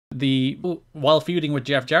while feuding with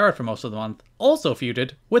Jeff Jarrett for most of the month, also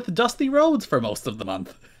feuded with Dusty Rhodes for most of the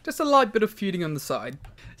month. Just a light bit of feuding on the side.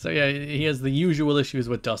 So yeah, he has the usual issues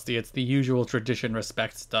with Dusty. It's the usual tradition,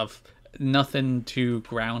 respect stuff. Nothing too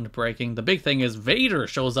groundbreaking. The big thing is Vader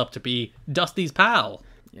shows up to be Dusty's pal.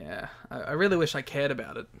 Yeah, I really wish I cared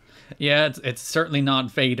about it. Yeah, it's certainly not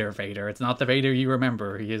Vader. It's not the Vader you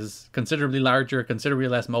remember. He is considerably larger, considerably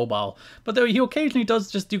less mobile. But though he occasionally does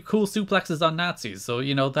just do cool suplexes on Nazis, so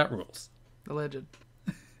you know, that rules. Alleged.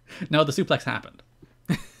 No, the suplex happened.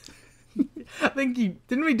 I think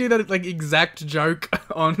didn't we do that like exact joke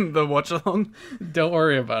on the watch along? Don't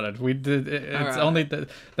worry about it. We did. It's right. Only the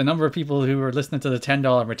number of people who are listening to the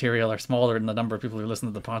 $10 material are smaller than the number of people who listen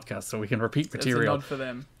to the podcast, so we can repeat material. It's a nod for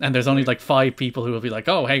them. And there's only like 5 people who will be like,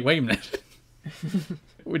 "Oh, hey, wait a minute."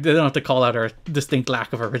 They don't have to call out our distinct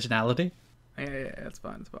lack of originality. Yeah, it's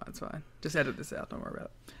fine. Just edit this out. Don't worry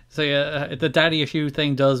about it. So yeah, the daddy issue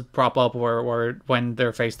thing does prop up where when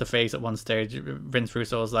they're face to face at one stage, Vince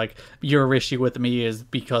Russo is like, "Your issue with me is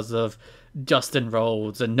because of Dustin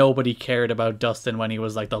Rhodes, and nobody cared about Dustin when he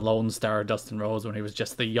was like the Lone Star Dustin Rhodes, when he was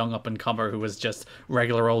just the young up and comer who was just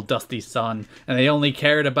regular old Dusty's son, and they only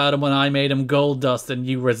cared about him when I made him Gold Dust, and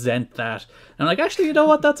you resent that." And I'm like, actually, you know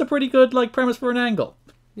what? That's a pretty good like premise for an angle.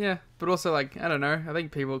 Yeah, but also like, I don't know. I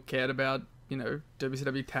think people cared about,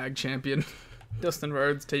 WCW Tag Champion Dustin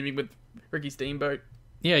Rhodes teaming with Ricky Steamboat.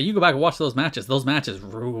 Yeah, you go back and watch those matches. Those matches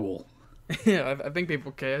rule. Yeah, I think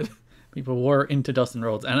people cared. People were into Dustin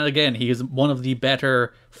Rhodes. And again, he is one of the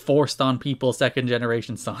better forced on people second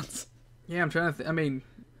generation sons. Yeah, I'm trying to I mean,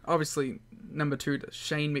 obviously, number 2 to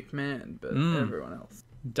Shane McMahon, but everyone else.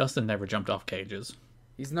 Dustin never jumped off cages.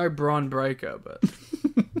 He's no Braun Breaker, but...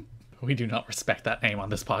 We do not respect that name on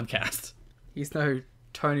this podcast. He's no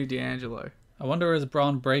Tony D'Angelo. I wonder, is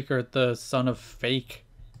Braun Breaker the son of fake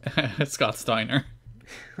Scott Steiner?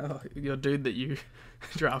 Oh, your dude that you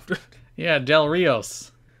drafted. Yeah, Del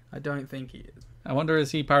Rios. I don't think he is. I wonder,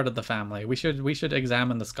 is he part of the family? We should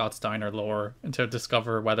examine the Scott Steiner lore to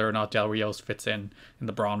discover whether or not Del Rios fits in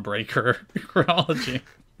the Braun Breaker chronology.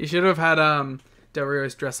 You should have had Del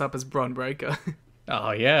Rios dress up as Braun Breaker.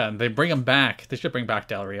 Oh yeah, and they bring him back. They should bring back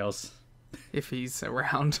Del Rios. If he's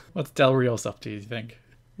around. What's Del Rios up to, do you think?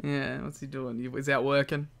 Yeah, what's he doing? He's out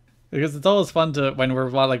working. Because it's always fun to, when we're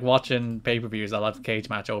like watching pay-per-views, I'll have a cage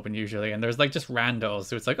match open usually, and there's like just randos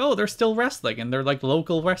who it's like, oh, they're still wrestling, and they're like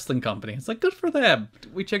local wrestling company. It's like, good for them.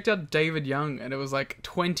 We checked out David Young, and it was like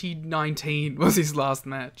 2019 was his last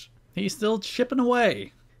match. He's still chipping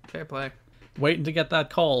away. Fair play. Waiting to get that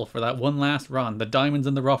call for that one last run, the Diamonds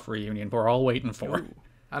in the Rough reunion we're all waiting for. Ooh,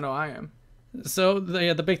 I know I am. So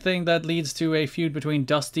the big thing that leads to a feud between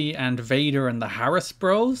Dusty and Vader and the Harris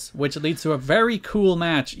Bros, which leads to a very cool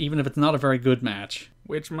match, even if it's not a very good match.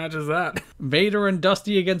 Which match is that? Vader and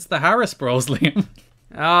Dusty against the Harris Bros, Liam.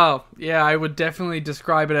 Oh, yeah, I would definitely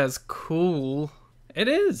describe it as cool. It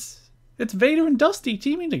is. It's Vader and Dusty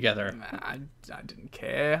teaming together. I didn't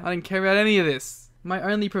care. I didn't care about any of this. My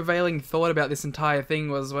only prevailing thought about this entire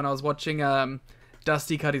thing was when I was watching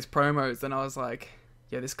Dusty cut his promos, and I was like,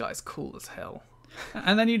 yeah, this guy's cool as hell.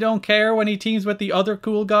 And then you don't care when he teams with the other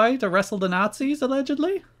cool guy to wrestle the Nazis,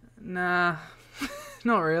 allegedly? Nah,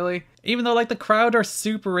 not really. Even though, like, the crowd are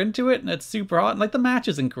super into it and it's super hot, and, like, the match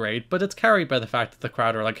isn't great, but it's carried by the fact that the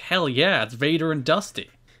crowd are like, hell yeah, it's Vader and Dusty.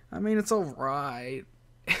 I mean, it's alright.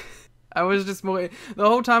 I was just more... The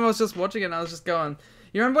whole time I was just watching it and I was just going...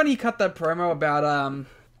 You remember when he cut that promo about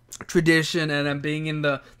tradition and being in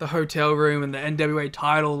the hotel room and the NWA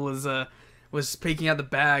title was peeking out the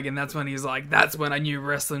bag, and that's when he's like, that's when I knew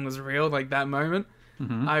wrestling was real, like that moment.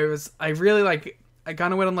 Mm-hmm. I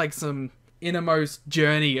kind of went on like some innermost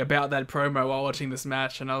journey about that promo while watching this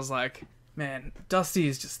match, and I was like, man, Dusty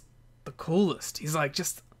is just the coolest. He's like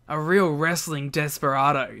just a real wrestling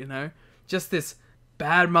desperado, you know? Just this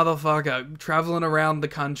bad motherfucker traveling around the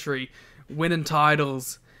country, winning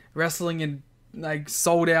titles, wrestling in like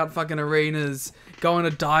sold out fucking arenas, going to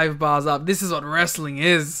dive bars up. This is what wrestling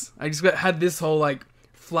is. I just had this whole like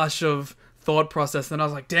flush of thought process, and I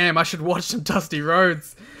was like, damn, I should watch some Dusty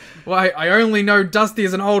Rhodes. Why, I only know Dusty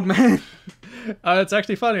as an old man. It's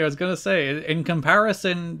actually funny. I was going to say, in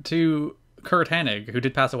comparison to Kurt Hennig, who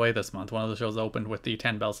did pass away this month, one of the shows opened with the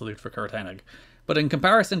 10-bell salute for Kurt Hennig. But in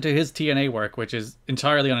comparison to his TNA work, which is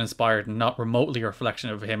entirely uninspired and not remotely a reflection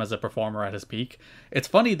of him as a performer at his peak, it's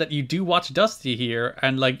funny that you do watch Dusty here,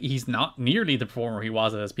 and like he's not nearly the performer he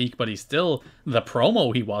was at his peak, but he's still the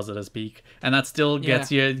promo he was at his peak, and that still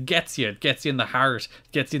gets you in the heart,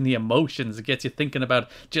 gets you in the emotions, it gets you thinking about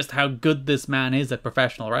just how good this man is at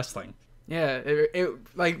professional wrestling. Yeah, it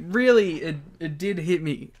like really it did hit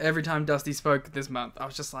me every time Dusty spoke this month. I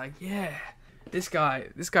was just like, yeah, this guy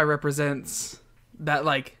represents that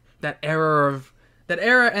that era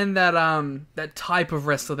and that type of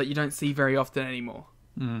wrestler that you don't see very often anymore.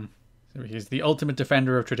 So he's the ultimate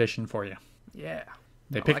defender of tradition for you. Yeah.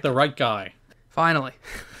 They picked the right guy. Finally.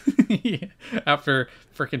 Yeah. After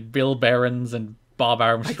freaking Bill Behrens and Bob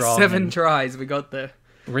Armstrong. 7 tries, we got there.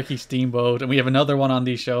 Ricky Steamboat, and we have another one on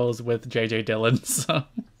these shows with JJ Dillon. So.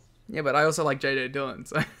 Yeah, but I also like JJ Dillon.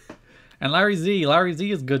 So. And Larry Z. Larry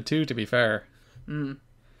Z is good too, to be fair.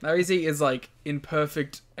 Larry Z is like in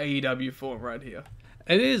perfect AEW form right here.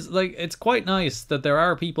 It is, like, it's quite nice that there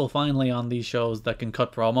are people finally on these shows that can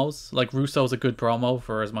cut promos. Like, Russo's a good promo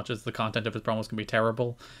for as much as the content of his promos can be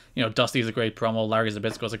terrible. You know, Dusty's a great promo, Larry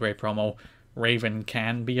Zbyszko's a great promo, Raven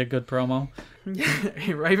can be a good promo.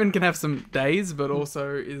 Yeah, Raven can have some days, but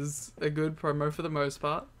also is a good promo for the most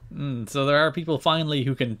part. So there are people finally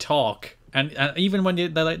who can talk. And even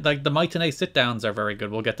when like the Mike Tenay sit-downs are very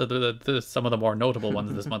good. We'll get to some of the more notable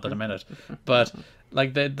ones this month in a minute. But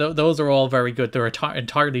like those are all very good. They're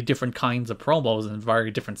entirely different kinds of promos in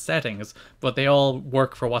very different settings, but they all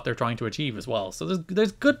work for what they're trying to achieve as well. So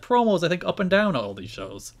there's good promos, I think, up and down all these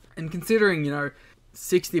shows. And considering,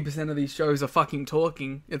 60% of these shows are fucking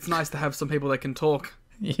talking, it's nice to have some people that can talk.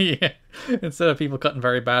 Yeah, instead of people cutting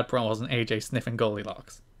very bad promos and AJ sniffing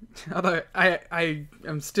Goldilocks. Although I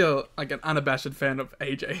am still like an unabashed fan of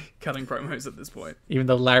AJ cutting promos at this point. Even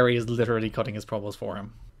though Larry is literally cutting his promos for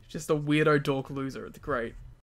him. Just a weirdo dork loser. It's great.